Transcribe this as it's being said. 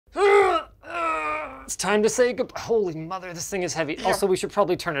It's time to say goodbye. Holy mother, this thing is heavy. Yeah. Also, we should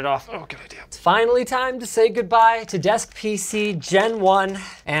probably turn it off. Oh, good idea. It's finally time to say goodbye to Desk PC Gen 1.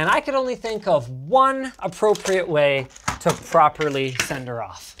 And I could only think of one appropriate way to properly send her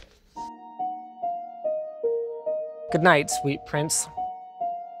off. Good night, sweet prince.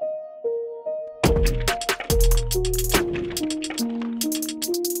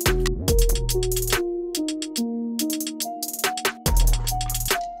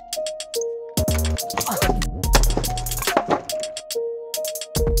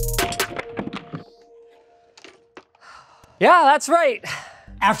 Yeah, that's right.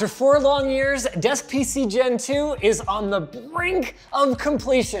 After 4 long years, Desk PC Gen 2 is on the brink of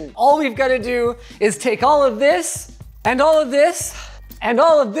completion. All we've got to do is take all of this, and all of this, and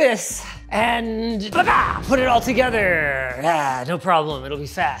all of this, and put it all together. Yeah, no problem, it'll be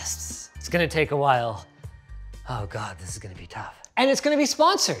fast. It's gonna take a while. Oh God, this is gonna be tough. And it's gonna be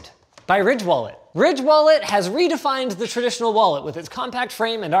sponsored by Ridge Wallet. Ridge Wallet has redefined the traditional wallet with its compact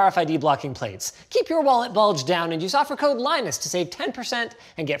frame and RFID blocking plates. Keep your wallet bulge down and use offer code Linus to save 10%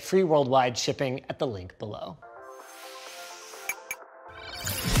 and get free worldwide shipping at the link below.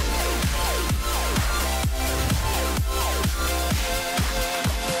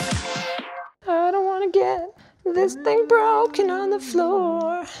 I don't wanna get this thing broken on the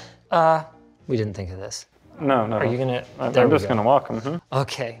floor. We didn't think of this. No. Are you gonna? I'm just gonna walk.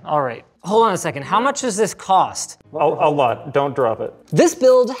 Okay, all right. Hold on a second. How much does this cost? A lot. Don't drop it. This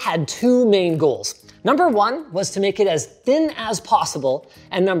build had 2 main goals. Number 1 was to make it as thin as possible,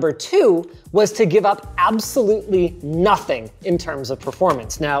 and number 2 was to give up absolutely nothing in terms of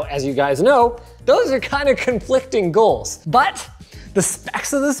performance. Now, as you guys know, those are kind of conflicting goals, but the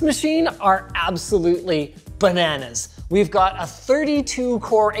specs of this machine are absolutely bananas. We've got a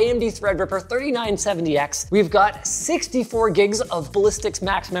 32-core AMD Threadripper 3970X. We've got 64 gigs of Ballistics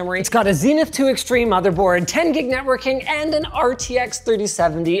Max memory. It's got a Zenith 2 Extreme motherboard, 10 gig networking, and an RTX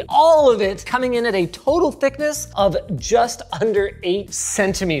 3070. All of it coming in at a total thickness of just under 8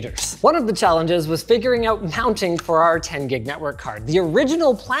 centimeters. One of the challenges was figuring out mounting for our 10 gig network card. The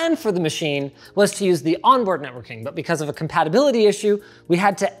original plan for the machine was to use the onboard networking, but because of a compatibility issue, we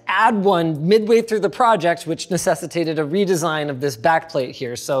had to add one midway through the project, which necessitated a redesign of this backplate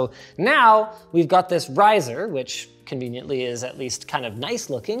here. So now we've got this riser, which conveniently is at least kind of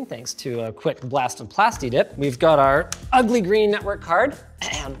nice looking thanks to a quick blast of Plasti Dip. We've got our ugly green network card,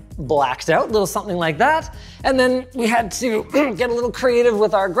 blacked out, little something like that. And then we had to get a little creative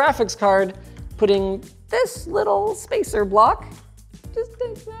with our graphics card, putting this little spacer block just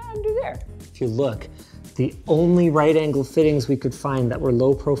under there. If you look, the only right angle fittings we could find that were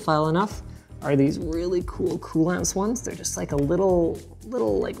low profile enough are these really cool Coolants ones. They're just like a little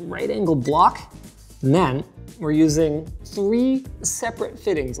like right angle block. And then we're using 3 separate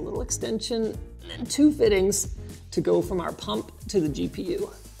fittings, a little extension and 2 fittings to go from our pump to the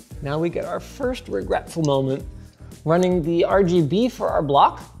GPU. Now we get our first regretful moment. Running the RGB for our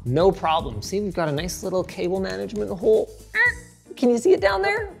block, no problem. See, we've got a nice little cable management hole. Can you see it down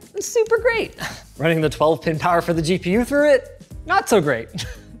there? It's super great. Running the 12-pin power for the GPU through it, not so great.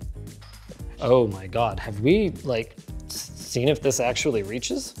 Oh my God, have we like seen if this actually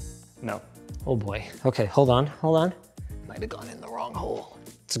reaches? No. Oh boy, okay, hold on. Might have gone in the wrong hole.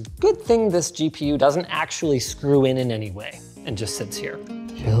 It's a good thing this GPU doesn't actually screw in any way and just sits here.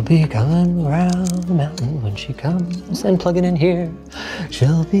 She'll be coming around the mountain when she comes and plugging in here.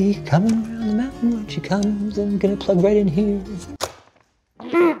 She'll be coming around the mountain when she comes and gonna plug right in here.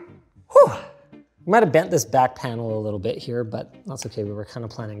 Whew. We might have bent this back panel a little bit here, but that's okay. We were kind of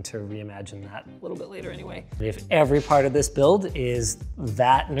planning to reimagine that a little bit later anyway. If every part of this build is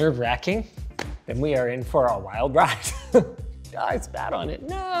that nerve-wracking, then we are in for a wild ride. I spat on it,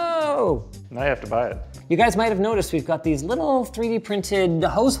 no! Now you have to buy it. You guys might have noticed we've got these little 3D printed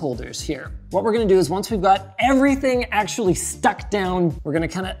hose holders here. What we're gonna do is once we've got everything actually stuck down, we're gonna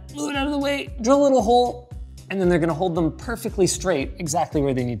kind of move it out of the way, drill a little hole, and then they're gonna hold them perfectly straight, exactly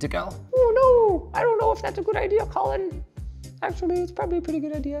where they need to go. Oh no, I don't know if that's a good idea, Colin. Actually, it's probably a pretty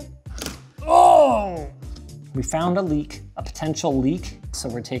good idea. Oh! We found a leak, a potential leak. So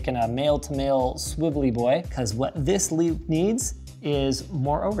we're taking a male-to-male swivelly boy, because what this leak needs is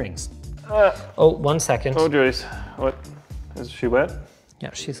more O-rings. Oh, 1 second. Oh, Joyce, what? Is she wet?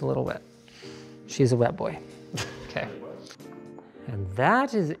 Yeah, she's a little wet. She's a wet boy. Okay. And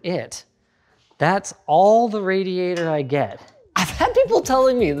that is it. That's all the radiator I get. I've had people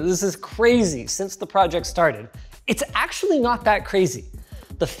telling me that this is crazy since the project started. It's actually not that crazy.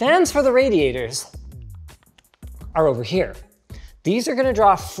 The fans for the radiators are over here. These are gonna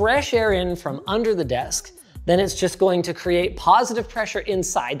draw fresh air in from under the desk, then it's just going to create positive pressure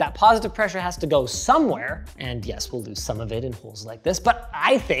inside. That positive pressure has to go somewhere. And yes, we'll lose some of it in holes like this, but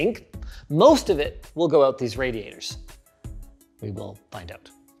I think most of it will go out these radiators. We will find out.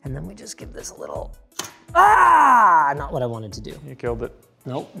 And then we just give this a little, not what I wanted to do. You killed it.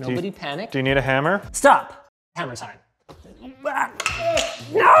 Nope, nobody panic. Do you need a hammer? Stop, hammer time.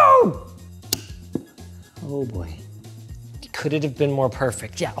 No! Oh boy. Could it have been more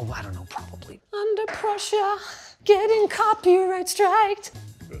perfect? Yeah, I don't know, probably. Under pressure, getting copyright striked.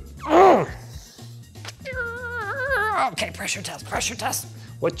 Okay, pressure test, pressure test.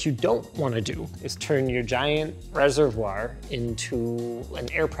 What you don't want to do is turn your giant reservoir into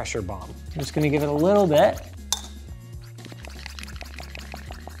an air pressure bomb. I'm just gonna give it a little bit.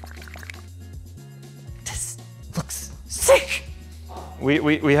 This looks sick.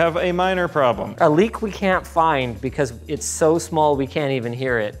 We have a minor problem. A leak we can't find because it's so small we can't even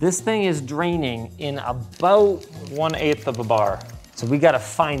hear it. This thing is draining in about 1/8 of a bar. So we gotta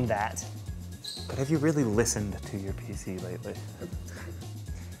find that. But have you really listened to your PC lately?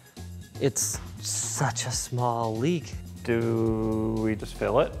 It's such a small leak. Do we just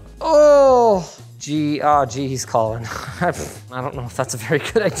fill it? Oh, gee, he's calling. I don't know if that's a very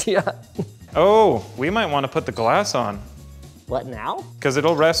good idea. Oh, we might want to put the glass on. What now? Because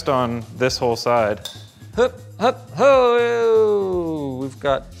it'll rest on this whole side. Hup, hup, ho! We've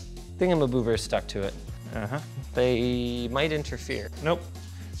got thingamaboobers stuck to it. Uh-huh. They might interfere. Nope.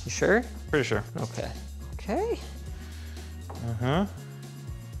 You sure? Pretty sure. Okay. Okay. Uh-huh.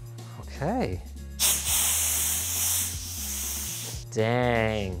 Okay.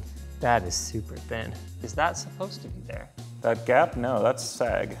 Dang, that is super thin. Is that supposed to be there? That gap? No, that's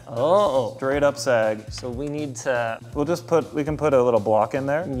sag. Oh. Straight up sag. So we need to... We can put a little block in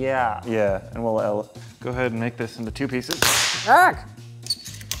there. Yeah. Yeah, and we'll go ahead and make this into 2 pieces. Ah!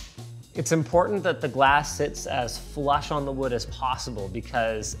 It's important that the glass sits as flush on the wood as possible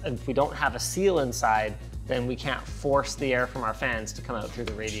because if we don't have a seal inside, then we can't force the air from our fans to come out through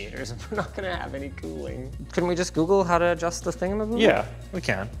the radiators and we're not gonna have any cooling. Can we just Google how to adjust the thingamabob? Yeah, we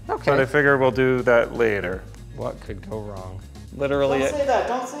can. Okay. But I figure we'll do that later. What could go wrong? Literally. Don't say that,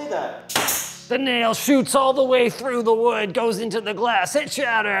 don't say that. The nail shoots all the way through the wood, goes into the glass, it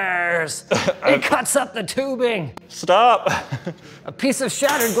shatters. It cuts up the tubing. Stop. A piece of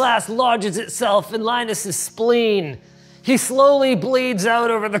shattered glass lodges itself in Linus's spleen. He slowly bleeds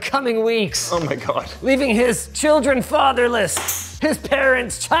out over the coming weeks. Oh my God. Leaving his children fatherless, his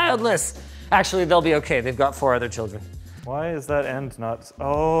parents childless. Actually, they'll be okay. They've got 4 other children. Why is that end not?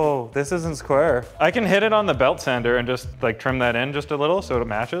 Oh, this isn't square. I can hit it on the belt sander and just like trim that in just a little so it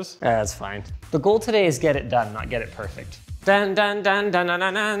matches. That's fine. The goal today is get it done, not get it perfect. Dun dun dun dun dun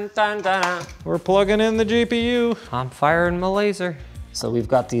dun dun dun dun. We're plugging in the GPU. I'm firing my laser. So we've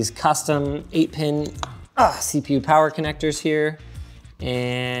got these custom 8-pin CPU power connectors here.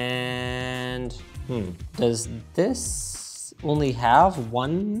 And does this only have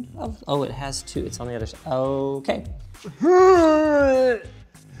one of, oh, it has 2, it's on the other side. Okay. I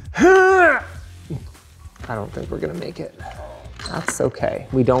don't think we're gonna make it. That's okay.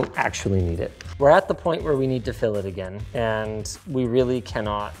 We don't actually need it. We're at the point where we need to fill it again, and we really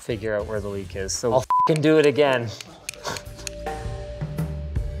cannot figure out where the leak is, so I'll f***ing do it again.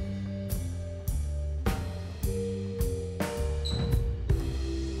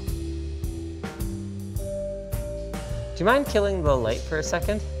 Do you mind killing the light for a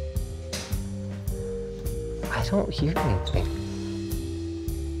second? I don't hear anything.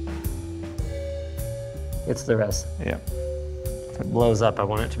 It's the res. Yeah. If it blows up, I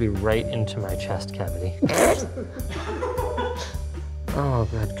want it to be right into my chest cavity. Oh,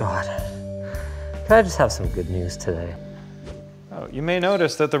 good God. Can I just have some good news today? Oh, you may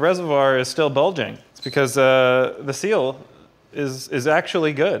notice that the reservoir is still bulging. It's because the seal is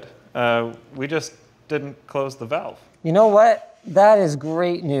actually good. We just didn't close the valve. You know what? That is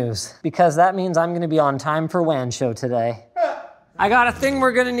great news because that means I'm gonna be on time for WAN show today. I got a thing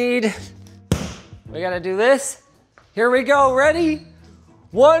we're gonna need. We gotta do this. Here we go, ready?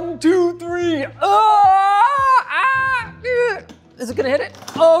 1, 2, 3. Is it gonna hit it?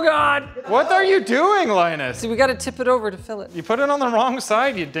 Oh God. What are you doing, Linus? See, we gotta tip it over to fill it. You put it on the wrong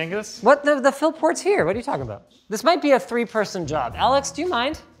side, you dingus. What, the fill port's here. What are you talking about? This might be a 3-person job. Alex, do you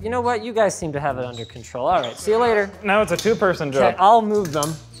mind? You know what, you guys seem to have it under control. All right, see you later. Now it's a 2-person job. Okay, I'll move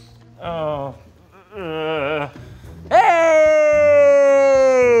them. Oh. Hey!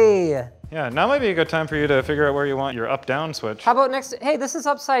 Yeah, now might be a good time for you to figure out where you want your up-down switch. How about next, hey, this is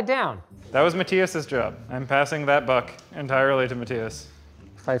upside down. That was Matthias's job. I'm passing that buck entirely to Matthias.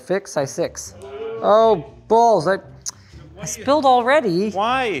 If I fix, I six. Oh, balls, I spilled already.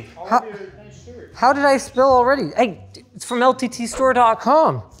 Why? How did I spill already? Hey, it's from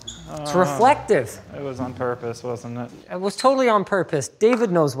lttstore.com. It's reflective. It was on purpose, wasn't it? It was totally on purpose.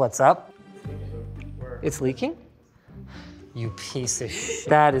 David knows what's up. It's leaking? You piece of shit.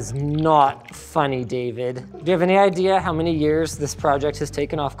 That is not funny, David. Do you have any idea how many years this project has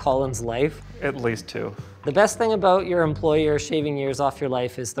taken off Colin's life? At least 2. The best thing about your employer shaving years off your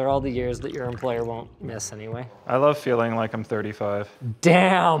life is they're all the years that your employer won't miss anyway. I love feeling like I'm 35.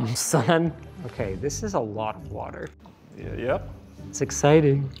 Damn, son. Okay, this is a lot of water. Yeah, yep. It's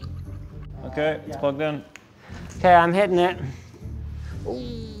exciting. Okay, it's plugged in. Okay, I'm hitting it. Ooh,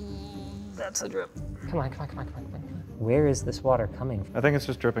 that's a drip. Come on, come on, come on, come on, come on. Where is this water coming from? I think it's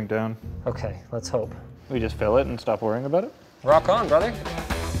just dripping down. Okay, let's hope. We just fill it and stop worrying about it? Rock on, brother.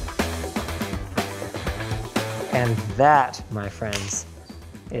 And that, my friends,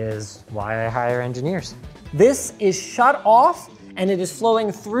 is why I hire engineers. This is shut off and it is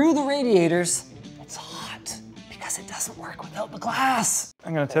flowing through the radiators. It's hot because it doesn't work without the glass.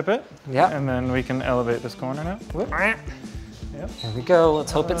 I'm gonna tip it. Yeah. And then we can elevate this corner now. Whoop. Yep. Here we go.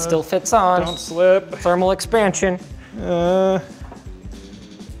 Let's hope it still fits on. Don't slip. Thermal expansion.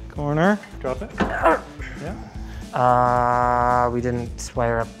 Corner. Drop it. Yeah. We didn't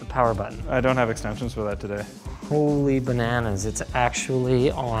wire up the power button. I don't have extensions for that today. Holy bananas, it's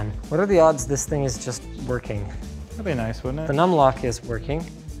actually on. What are the odds this thing is just working? That'd be nice, wouldn't it? The num lock is working.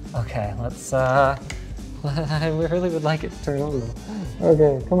 Okay, let's, I really would like it to turn on though.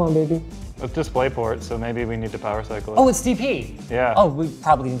 Okay, come on, baby. It's DisplayPort, so maybe we need to power cycle it. Oh, it's DP. Yeah. Oh, we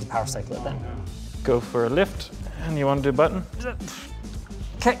probably need to power cycle it then. Go for a lift, and you want to do button?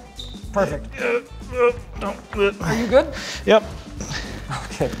 Okay, perfect. Are you good? Yep.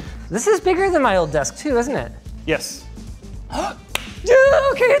 Okay. This is bigger than my old desk too, isn't it? Yes. Yeah,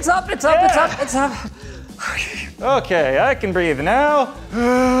 okay, it's up, it's up, it's up, it's up. Okay, I can breathe now.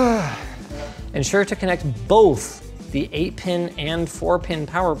 Ensure to connect both the 8-pin and 4-pin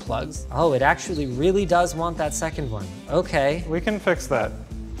power plugs. Oh, it actually really does want that second one. Okay. We can fix that.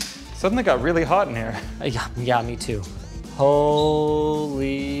 Suddenly got really hot in here. Yeah, me too.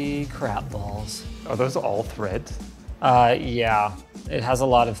 Holy crap balls. Are those all threads? Yeah, it has a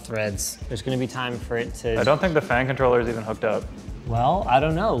lot of threads. There's gonna be time for it to... I don't think the fan controller is even hooked up. Well, I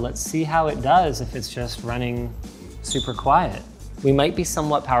don't know. Let's see how it does if it's just running super quiet. We might be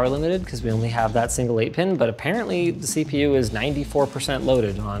somewhat power limited because we only have that single 8-pin, but apparently the CPU is 94%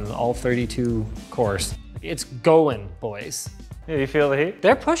 loaded on all 32 cores. It's going, boys. Yeah, you feel the heat?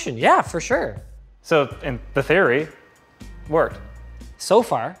 They're pushing, yeah, for sure. So, in the theory, worked. So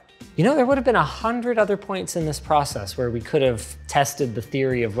far. You know, there would have been 100 other points in this process where we could have tested the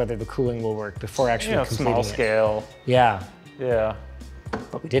theory of whether the cooling will work before actually completing small it. scale. Yeah. Yeah.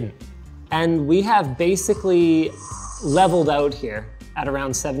 But we didn't. And we have basically leveled out here at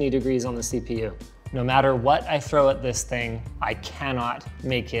around 70 degrees on the CPU. No matter what I throw at this thing, I cannot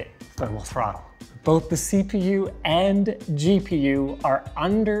make it thermal throttle. Both the CPU and GPU are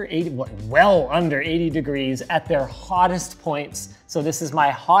under 80, well under 80 degrees at their hottest points. So this is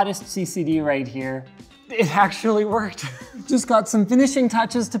my hottest CCD right here. It actually worked. Just got some finishing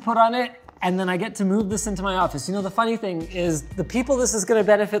touches to put on it, and then I get to move this into my office. You know, the funny thing is the people this is gonna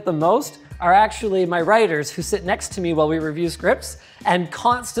benefit the most are actually my writers who sit next to me while we review scripts and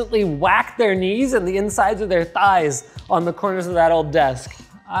constantly whack their knees and the insides of their thighs on the corners of that old desk.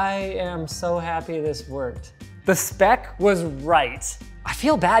 I am so happy this worked. The spec was right. I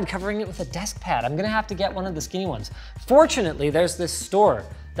feel bad covering it with a desk pad. I'm gonna have to get one of the skinny ones. Fortunately, there's this store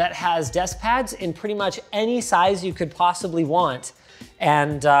that has desk pads in pretty much any size you could possibly want,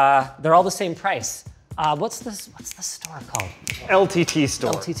 and they're all the same price. What's the store called? LTT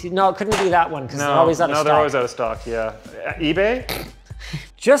store. LTT, no, it couldn't be that one because they're always out of stock. No, they're always out of stock, yeah. eBay?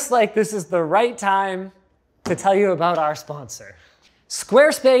 Just like this is the right time to tell you about our sponsor.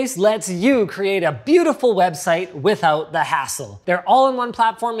 Squarespace lets you create a beautiful website without the hassle. Their all-in-one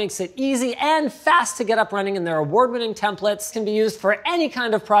platform makes it easy and fast to get up running, and their award-winning templates can be used for any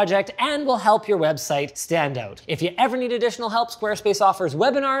kind of project and will help your website stand out. If you ever need additional help, Squarespace offers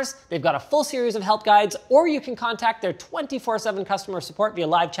webinars, they've got a full series of help guides, or you can contact their 24/7 customer support via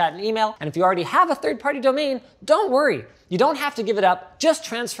live chat and email. And if you already have a third-party domain, don't worry. You don't have to give it up, just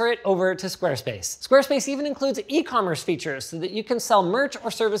transfer it over to Squarespace. Squarespace even includes e-commerce features so that you can sell merch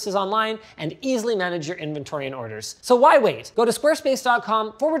or services online and easily manage your inventory and orders. So why wait? Go to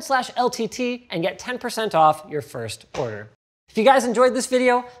squarespace.com/LTT and get 10% off your first order. If you guys enjoyed this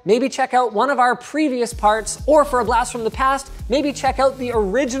video, maybe check out one of our previous parts, or for a blast from the past, maybe check out the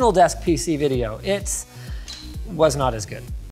original Desk PC video. It was not as good.